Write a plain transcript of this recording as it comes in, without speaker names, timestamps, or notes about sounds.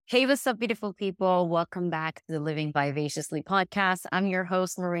Hey, what's up, beautiful people? Welcome back to the Living Vivaciously podcast. I'm your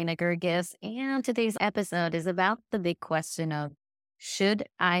host, Marina Gergis, and today's episode is about the big question of should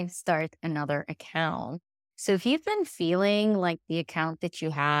I start another account? So, if you've been feeling like the account that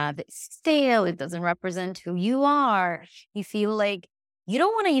you have is stale, it doesn't represent who you are, you feel like you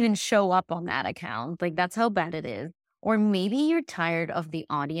don't want to even show up on that account, like that's how bad it is. Or maybe you're tired of the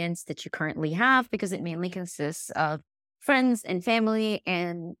audience that you currently have because it mainly consists of friends and family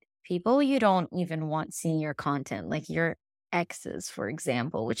and people you don't even want seeing your content, like your exes, for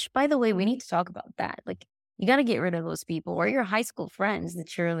example, which by the way, we need to talk about that. Like you got to get rid of those people or your high school friends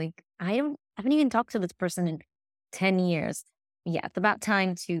that you're like, I haven't even talked to this person in 10 years. Yeah, it's about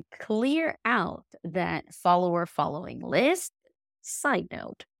time to clear out that follower following list. Side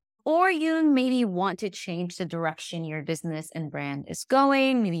note. Or you maybe want to change the direction your business and brand is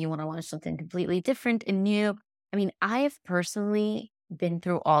going. Maybe you want to launch something completely different and new. I mean, I have personally been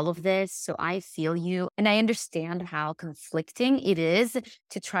through all of this, so I feel you and I understand how conflicting it is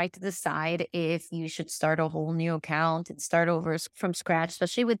to try to decide if you should start a whole new account and start over from scratch,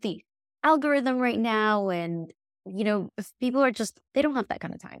 especially with the algorithm right now. And, if people are just, they don't have that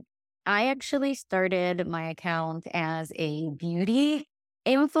kind of time. I actually started my account as a beauty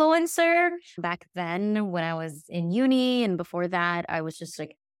influencer back then when I was in uni. And before that, I was just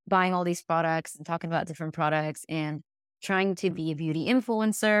like buying all these products and talking about different products and trying to be a beauty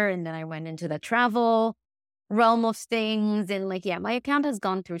influencer. And then I went into the travel realm of things. And like, yeah, my account has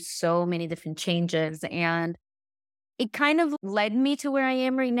gone through so many different changes. And it kind of led me to where I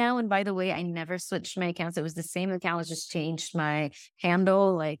am right now. And by the way, I never switched my accounts. It was the same account. I just changed my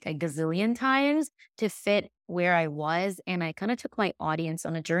handle like a gazillion times to fit where I was. And I kind of took my audience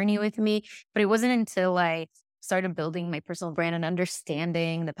on a journey with me. But it wasn't until I started building my personal brand and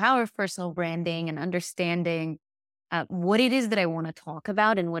understanding the power of personal branding and understanding what it is that I want to talk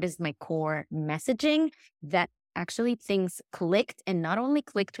about and what is my core messaging that actually things clicked, and not only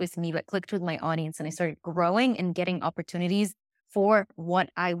clicked with me, but clicked with my audience. And I started growing and getting opportunities for what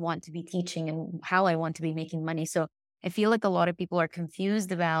I want to be teaching and how I want to be making money. So I feel like a lot of people are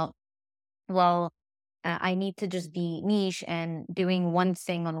confused about, well, I need to just be niche and doing one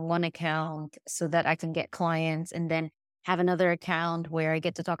thing on one account so that I can get clients and then have another account where I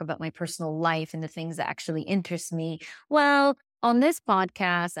get to talk about my personal life and the things that actually interest me. Well, on this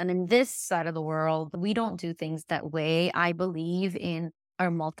podcast and in this side of the world, we don't do things that way. I believe in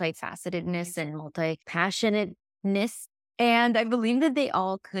our multifacetedness and multi passionateness. And I believe that they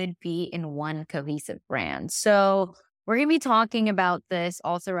all could be in one cohesive brand. So we're going to be talking about this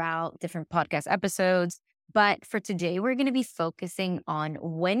all throughout different podcast episodes. But for today, we're going to be focusing on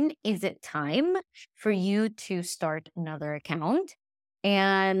when is it time for you to start another account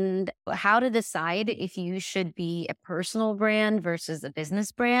and how to decide if you should be a personal brand versus a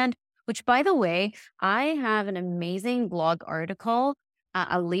business brand, which by the way, I have an amazing blog article.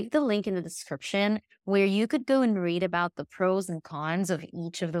 I'll leave the link in the description where you could go and read about the pros and cons of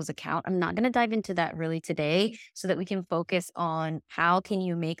each of those accounts. I'm not going to dive into that really today so that we can focus on how can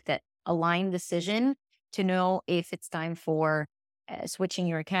you make that aligned decision to know if it's time for switching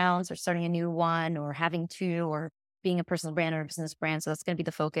your accounts or starting a new one or having two or being a personal brand or a business brand. So that's going to be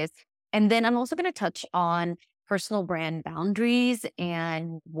the focus. And then I'm also going to touch on personal brand boundaries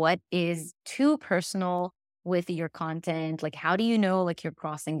and what is too personal with your content. Like, how do you know, like, you're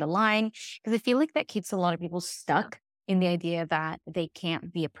crossing the line? Because I feel like that keeps a lot of people stuck in the idea that they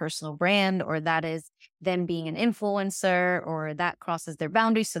can't be a personal brand, or that is them being an influencer, or that crosses their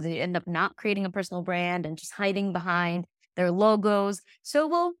boundaries. So they end up not creating a personal brand and just hiding behind their logos. So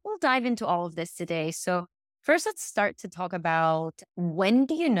we'll dive into all of this today. So first, let's start to talk about when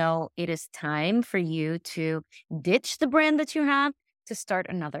do you know it is time for you to ditch the brand that you have to start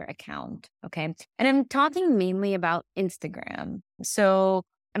another account. Okay. And I'm talking mainly about Instagram. So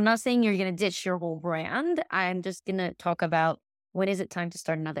I'm not saying you're going to ditch your whole brand. I'm just going to talk about when is it time to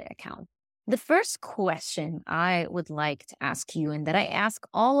start another account. The first question I would like to ask you, and that I ask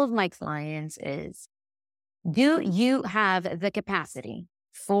all of my clients, is do you have the capacity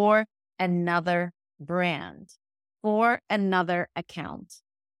for another brand, for another account?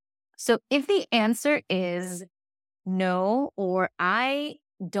 So if the answer is no, or I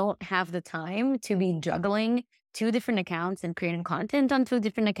don't have the time to be juggling two different accounts and creating content on two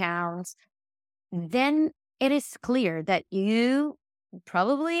different accounts, then it is clear that you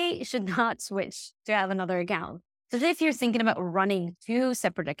probably should not switch to have another account. So if you're thinking about running two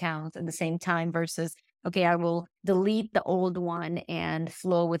separate accounts at the same time versus, okay, I will delete the old one and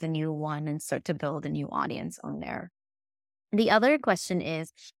flow with a new one and start to build a new audience on there. The other question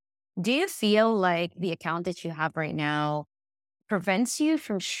is, do you feel like the account that you have right now prevents you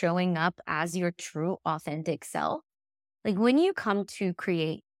from showing up as your true, authentic self? Like when you come to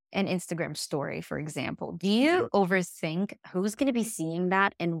create an Instagram story, for example, do you overthink who's going to be seeing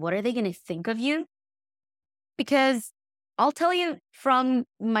that and what are they going to think of you? Because I'll tell you from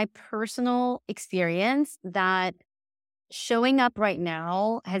my personal experience that showing up right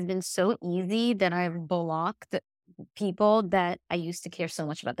now has been so easy that I've blocked people that I used to care so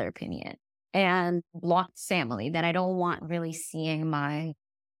much about their opinion and blocked family that I don't want really seeing my,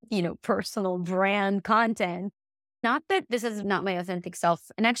 personal brand content. Not that this is not my authentic self.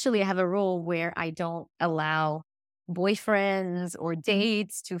 And actually, I have a rule where I don't allow boyfriends or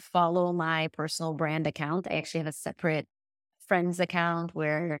dates to follow my personal brand account. I actually have a separate friends account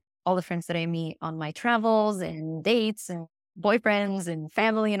where all the friends that I meet on my travels and dates and boyfriends and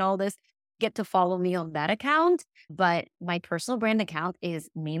family and all this get to follow me on that account. But my personal brand account is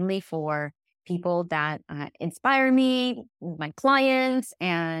mainly for people that inspire me, my clients,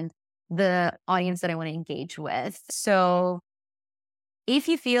 and the audience that I want to engage with. So if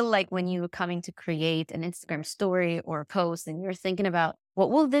you feel like when you're coming to create an Instagram story or a post and you're thinking about what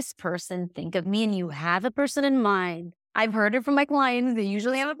will this person think of me and you have a person in mind, I've heard it from my clients. They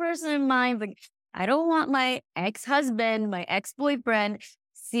usually have a person in mind. Like, I don't want my ex-husband, my ex-boyfriend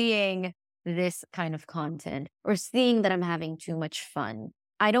seeing this kind of content or seeing that I'm having too much fun.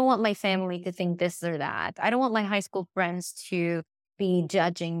 I don't want my family to think this or that. I don't want my high school friends to be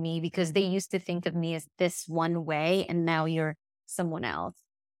judging me because they used to think of me as this one way and now you're someone else.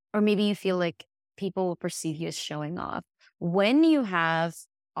 Or maybe you feel like people will perceive you as showing off. When you have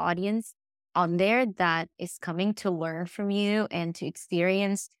audience on there that is coming to learn from you and to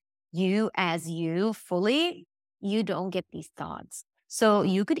experience you as you fully, you don't get these thoughts. So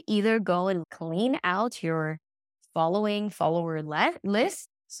you could either go and clean out your follower list.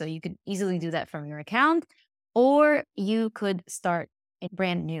 So you could easily do that from your account, or you could start a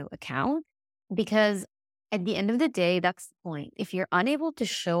brand new account because at the end of the day, that's the point. If you're unable to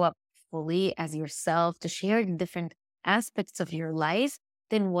show up fully as yourself, to share different aspects of your life,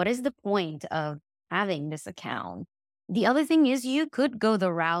 then what is the point of having this account? The other thing is you could go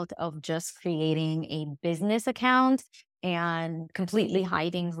the route of just creating a business account and completely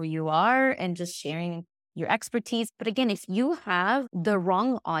hiding who you are and just sharing your expertise. But again, if you have the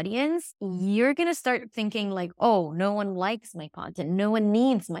wrong audience, you're going to start thinking like, oh, no one likes my content. No one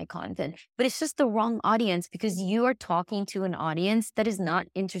needs my content. But it's just the wrong audience because you are talking to an audience that is not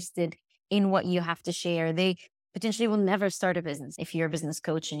interested in what you have to share. They potentially will never start a business. If you're a business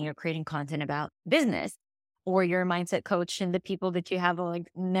coach and you're creating content about business, or you're a mindset coach and the people that you have are like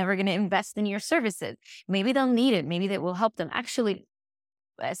never going to invest in your services. Maybe they'll need it. Maybe that will help them. Actually,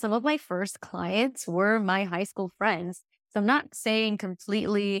 some of my first clients were my high school friends. So I'm not saying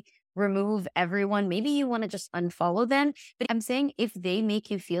completely remove everyone. Maybe you want to just unfollow them. But I'm saying if they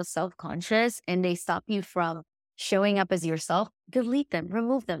make you feel self-conscious and they stop you from showing up as yourself, delete them,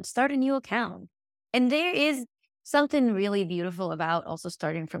 remove them, start a new account. And there is something really beautiful about also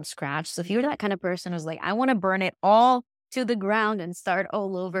starting from scratch. So if you're that kind of person who's like, I want to burn it all to the ground and start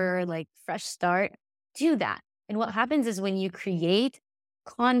all over, like fresh start, do that. And what happens is when you create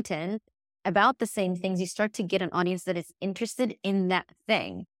content about the same things, you start to get an audience that is interested in that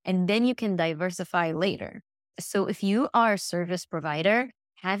thing. And then you can diversify later. So if you are a service provider,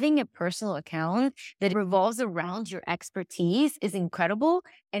 having a personal account that revolves around your expertise is incredible.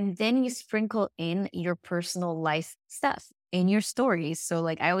 And then you sprinkle in your personal life stuff in your stories. So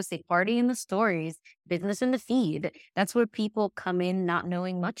like I always say, party in the stories, business in the feed. That's where people come in not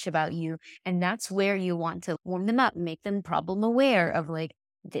knowing much about you. And that's where you want to warm them up, make them problem aware of like,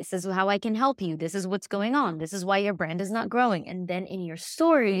 this is how I can help you. This is what's going on. This is why your brand is not growing. And then in your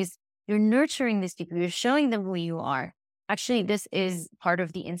stories, you're nurturing these people. You're showing them who you are. Actually, this is part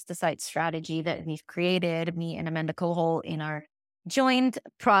of the InstaSite strategy that we've created, me and Amanda Kohol, in our joint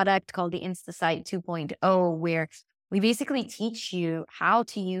product called the InstaSite 2.0, where we basically teach you how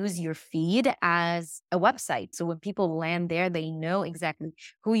to use your feed as a website. So when people land there, they know exactly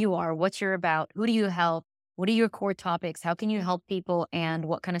who you are, what you're about, who do you help, what are your core topics, how can you help people, and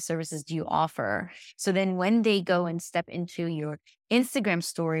what kind of services do you offer? So then when they go and step into your Instagram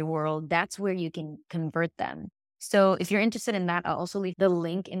story world, that's where you can convert them. So if you're interested in that, I'll also leave the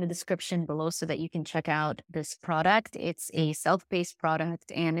link in the description below so that you can check out this product. It's a self-paced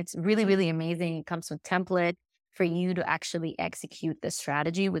product and it's really, really amazing. It comes with template for you to actually execute the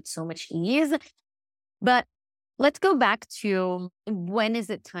strategy with so much ease. But let's go back to when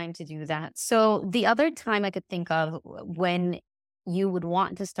is it time to do that? So the other time I could think of when you would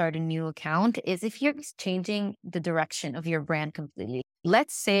want to start a new account is if you're changing the direction of your brand completely.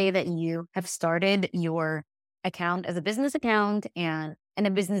 Let's say that you have started your account as a business account and a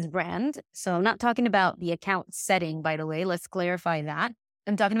business brand. So I'm not talking about the account setting, by the way. Let's clarify that.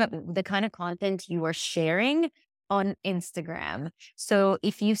 I'm talking about the kind of content you are sharing on Instagram. So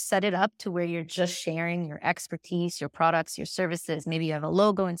if you set it up to where you're just sharing your expertise, your products, your services, maybe you have a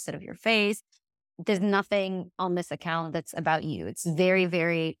logo instead of your face, there's nothing on this account that's about you. It's very,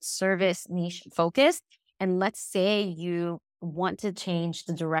 very service niche focused. And let's say you want to change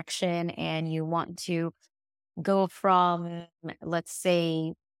the direction and you want to go from, let's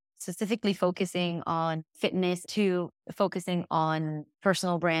say, specifically focusing on fitness to focusing on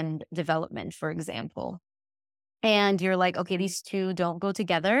personal brand development, for example. And you're like, okay, these two don't go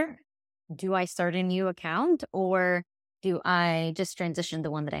together. Do I start a new account or do I just transition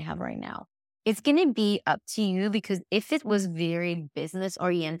the one that I have right now? It's going to be up to you, because if it was very business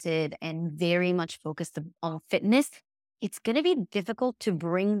oriented and very much focused on fitness, it's going to be difficult to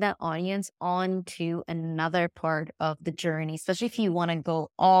bring that audience on to another part of the journey, especially if you want to go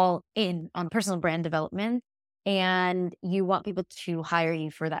all in on personal brand development and you want people to hire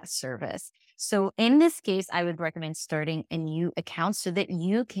you for that service. So in this case, I would recommend starting a new account so that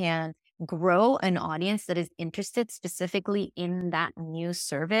you can grow an audience that is interested specifically in that new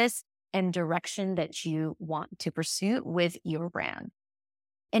service and direction that you want to pursue with your brand.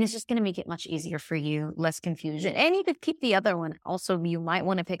 And it's just going to make it much easier for you, less confusion. And you could keep the other one. Also, you might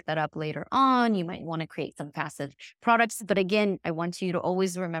want to pick that up later on. You might want to create some passive products. But again, I want you to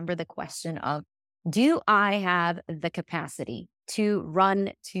always remember the question of, do I have the capacity to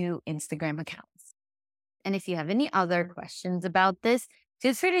run two Instagram accounts? And if you have any other questions about this,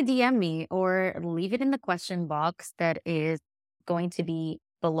 feel free to DM me or leave it in the question box that is going to be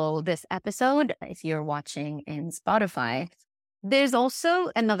below this episode if you're watching in Spotify. There's also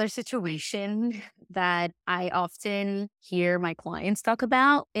another situation that I often hear my clients talk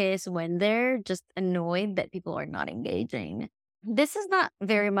about is when they're just annoyed that people are not engaging. This is not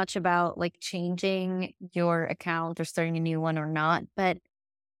very much about like changing your account or starting a new one or not, but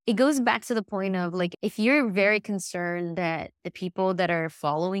it goes back to the point of like, if you're very concerned that the people that are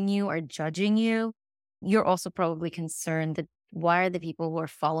following you are judging you, you're also probably concerned that why are the people who are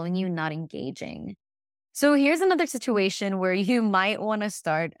following you not engaging? So here's another situation where you might want to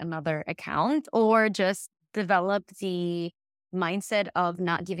start another account or just develop the mindset of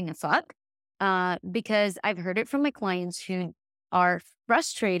not giving a fuck. Because I've heard it from my clients who are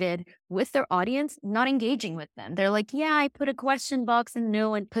frustrated with their audience not engaging with them. They're like, yeah, I put a question box and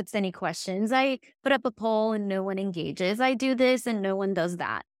no one puts any questions. I put up a poll and no one engages. I do this and no one does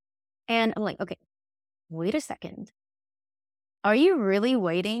that. And I'm like, okay, wait a second. Are you really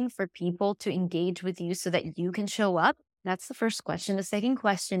waiting for people to engage with you so that you can show up? That's the first question. The second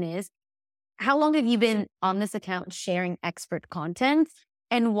question is, how long have you been on this account sharing expert content?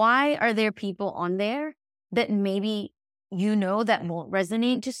 And why are there people on there that maybe you know that won't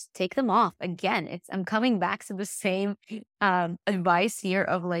resonate? Just take them off. Again, I'm coming back to the same advice here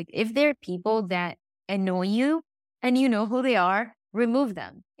of like, if there are people that annoy you and you know who they are, remove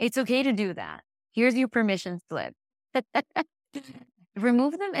them. It's okay to do that. Here's your permission slip.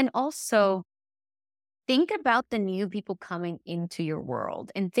 Remove them. And also think about the new people coming into your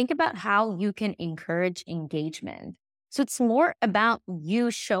world and think about how you can encourage engagement. So it's more about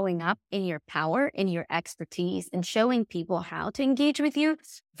you showing up in your power, in your expertise, and showing people how to engage with you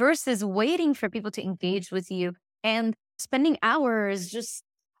versus waiting for people to engage with you and spending hours just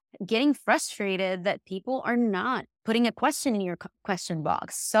getting frustrated that people are not putting a question in your question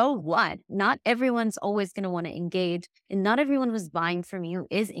box. So what? Not everyone's always going to want to engage, and not everyone who's buying from you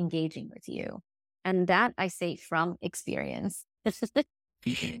is engaging with you. And that I say from experience.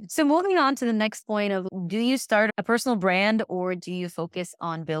 So moving on to the next point of, do you start a personal brand or do you focus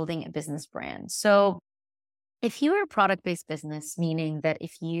on building a business brand? So if you are a product-based business, meaning that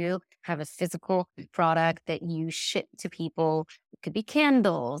if you have a physical product that you ship to people, it could be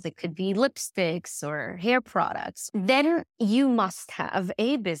candles, it could be lipsticks or hair products, then you must have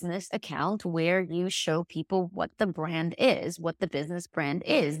a business account where you show people what the brand is, what the business brand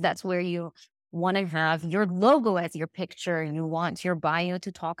is. That's where you want to have your logo as your picture. You want your bio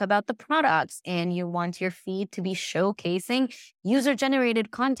to talk about the products, and you want your feed to be showcasing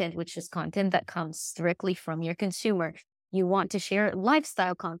user-generated content, which is content that comes directly from your consumer. You want to share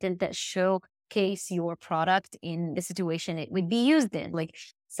lifestyle content that showcase your product in the situation it would be used in, like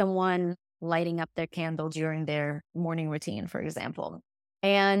someone lighting up their candle during their morning routine, for example.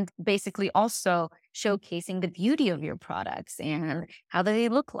 And basically also showcasing the beauty of your products and how do they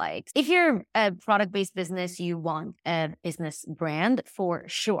look like. If you're a product-based business, you want a business brand for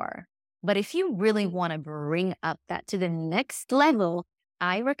sure. But if you really want to bring up that to the next level,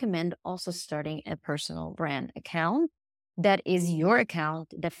 I recommend also starting a personal brand account that is your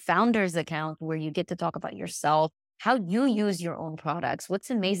account, the founder's account, where you get to talk about yourself, how you use your own products, what's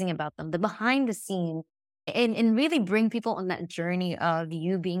amazing about them, the behind the scenes, and really bring people on that journey of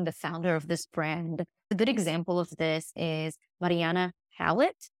you being the founder of this brand. A good example of this is Mariana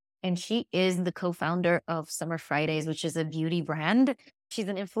Hallett, and she is the co-founder of Summer Fridays, which is a beauty brand. She's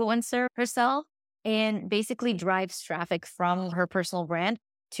an influencer herself and basically drives traffic from her personal brand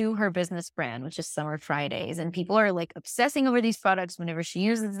to her business brand, which is Summer Fridays. And people are like obsessing over these products whenever she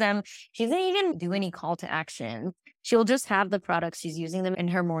uses them. She doesn't even do any call to action. She'll just have the products. She's using them in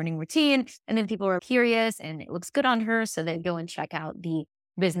her morning routine. And then people are curious and it looks good on her. So they go and check out the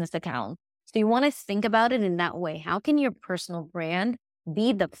business account. So you want to think about it in that way. How can your personal brand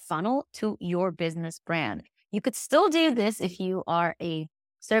be the funnel to your business brand? You could still do this if you are a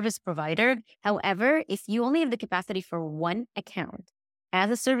service provider. However, if you only have the capacity for one account, as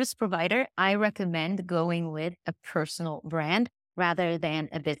a service provider, I recommend going with a personal brand rather than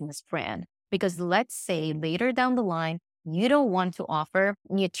a business brand. Because let's say later down the line, you don't want to offer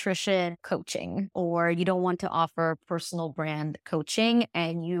nutrition coaching or you don't want to offer personal brand coaching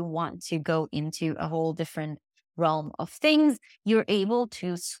and you want to go into a whole different realm of things. You're able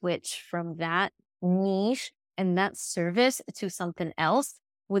to switch from that niche and that service to something else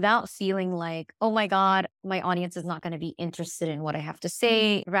without feeling like, oh my God, my audience is not going to be interested in what I have to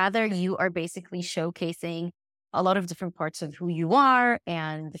say. Rather, you are basically showcasing a lot of different parts of who you are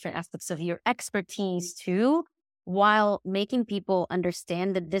and different aspects of your expertise too, while making people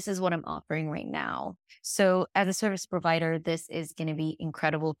understand that this is what I'm offering right now. So as a service provider, this is going to be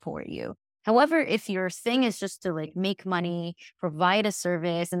incredible for you. However, if your thing is just to like make money, provide a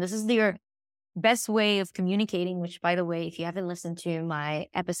service, and this is your best way of communicating, which by the way, if you haven't listened to my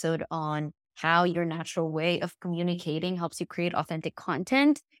episode on how your natural way of communicating helps you create authentic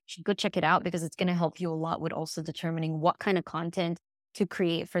content, you should go check it out because it's going to help you a lot with also determining what kind of content to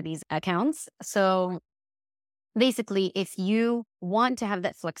create for these accounts. So basically, if you want to have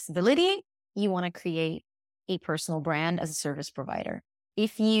that flexibility, you want to create a personal brand as a service provider.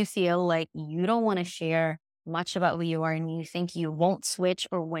 If you feel like you don't want to share much about who you are and you think you won't switch,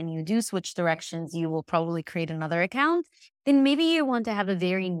 or when you do switch directions, you will probably create another account, then maybe you want to have a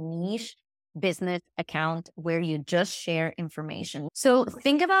very niche business account where you just share information. So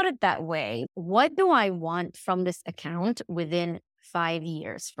think about it that way. What do I want from this account within 5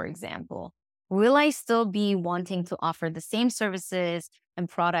 years, for example? Will I still be wanting to offer the same services and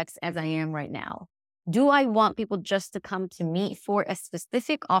products as I am right now? Do I want people just to come to me for a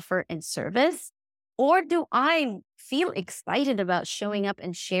specific offer and service? Or do I feel excited about showing up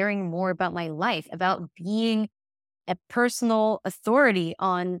and sharing more about my life, about being a personal authority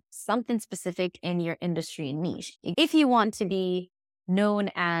on something specific in your industry and niche? If you want to be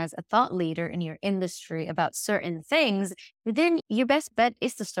known as a thought leader in your industry about certain things, then your best bet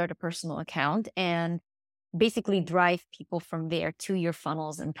is to start a personal account and basically drive people from there to your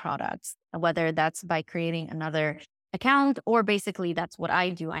funnels and products, whether that's by creating another account or basically that's what I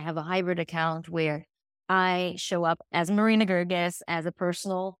do. I have a hybrid account where I show up as Marina Gerges as a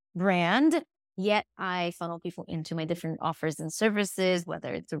personal brand, yet I funnel people into my different offers and services,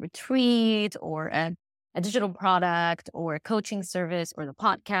 whether it's a retreat or a digital product or a coaching service or the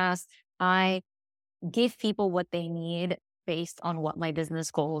podcast. I give people what they need based on what my business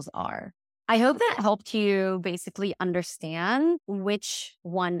goals are. I hope that helped you basically understand which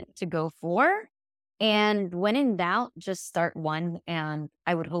one to go for. And when in doubt, just start one. And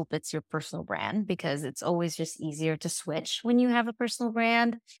I would hope it's your personal brand because it's always just easier to switch when you have a personal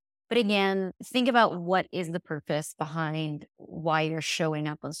brand. But again, think about what is the purpose behind why you're showing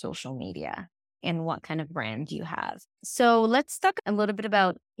up on social media and what kind of brand you have. So let's talk a little bit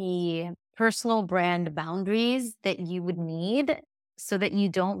about the personal brand boundaries that you would need so that you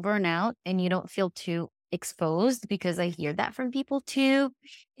don't burn out and you don't feel too exposed, because I hear that from people too,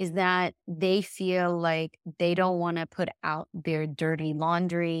 is that they feel like they don't want to put out their dirty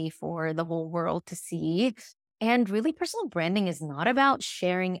laundry for the whole world to see. And really, personal branding is not about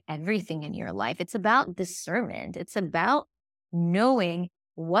sharing everything in your life. It's about discernment. It's about knowing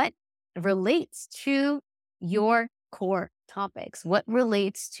what relates to your core topics, what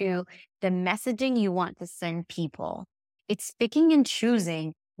relates to the messaging you want to send people. It's picking and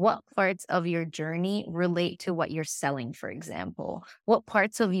choosing what parts of your journey relate to what you're selling, for example. What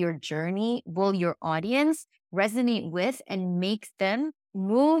parts of your journey will your audience resonate with and make them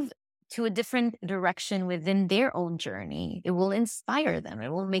move to a different direction within their own journey? It will inspire them. It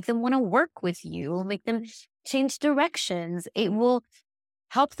will make them want to work with you. It will make them change directions. It will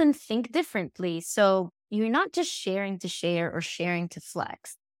help them think differently. So you're not just sharing to share or sharing to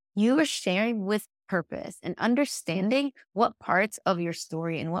flex. You are sharing with purpose, and understanding what parts of your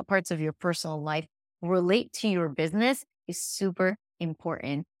story and what parts of your personal life relate to your business is super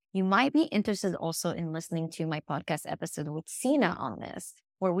important. You might be interested also in listening to my podcast episode with Sina on this,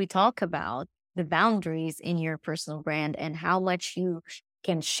 where we talk about the boundaries in your personal brand and how much you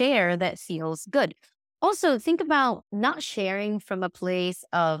can share that feels good. Also, think about not sharing from a place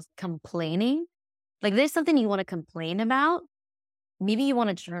of complaining. Like, there's something you want to complain about. Maybe you want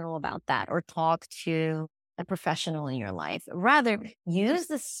to journal about that or talk to a professional in your life. Rather, use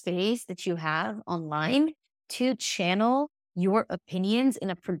the space that you have online to channel your opinions in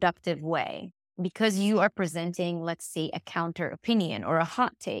a productive way, because you are presenting, let's say, a counter opinion or a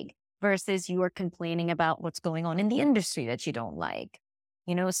hot take versus you are complaining about what's going on in the industry that you don't like.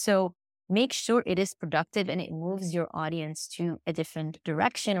 So make sure it is productive and it moves your audience to a different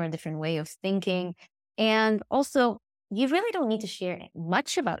direction or a different way of thinking. And also, you really don't need to share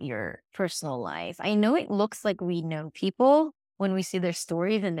much about your personal life. I know it looks like we know people when we see their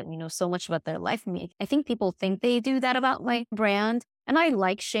stories and that we know so much about their life. I think people think they do that about my brand. And I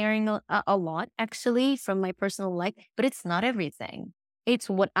like sharing a lot, actually, from my personal life, but it's not everything. It's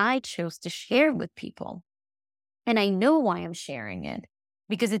what I chose to share with people. And I know why I'm sharing it,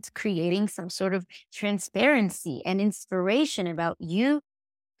 because it's creating some sort of transparency and inspiration about you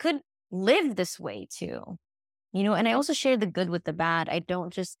could live this way too. And I also share the good with the bad. I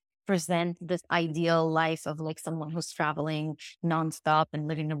don't just present this ideal life of like someone who's traveling nonstop and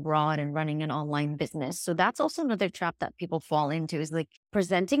living abroad and running an online business. So that's also another trap that people fall into, is like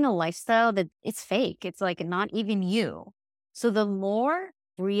presenting a lifestyle that it's fake. It's like not even you. So the more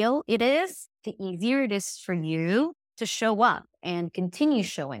real it is, the easier it is for you to show up and continue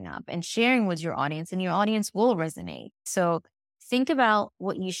showing up and sharing with your audience, and your audience will resonate. So think about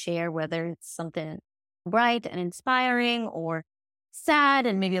what you share, whether it's something bright and inspiring or sad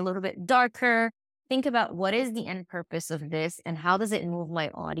and maybe a little bit darker. Think about what is the end purpose of this and how does it move my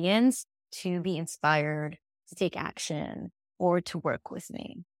audience to be inspired, to take action, or to work with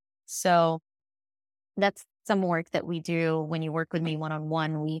me. So that's some work that we do when you work with me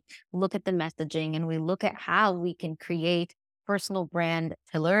one-on-one. We look at the messaging and we look at how we can create personal brand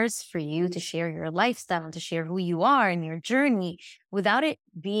pillars for you to share your lifestyle and to share who you are and your journey without it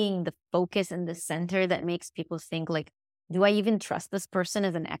being the focus and the center that makes people think like, do I even trust this person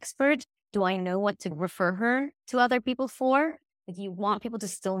as an expert? Do I know what to refer her to other people for? Like, you want people to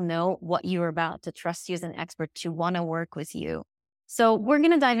still know what you're about, to trust you as an expert, to want to work with you. So we're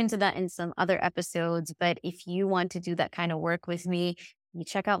going to dive into that in some other episodes. But if you want to do that kind of work with me, you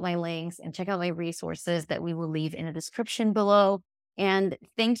check out my links and check out my resources that we will leave in the description below. And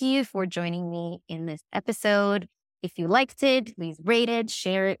thank you for joining me in this episode. If you liked it, please rate it,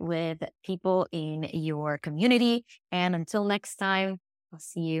 share it with people in your community. And until next time, I'll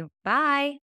see you. Bye.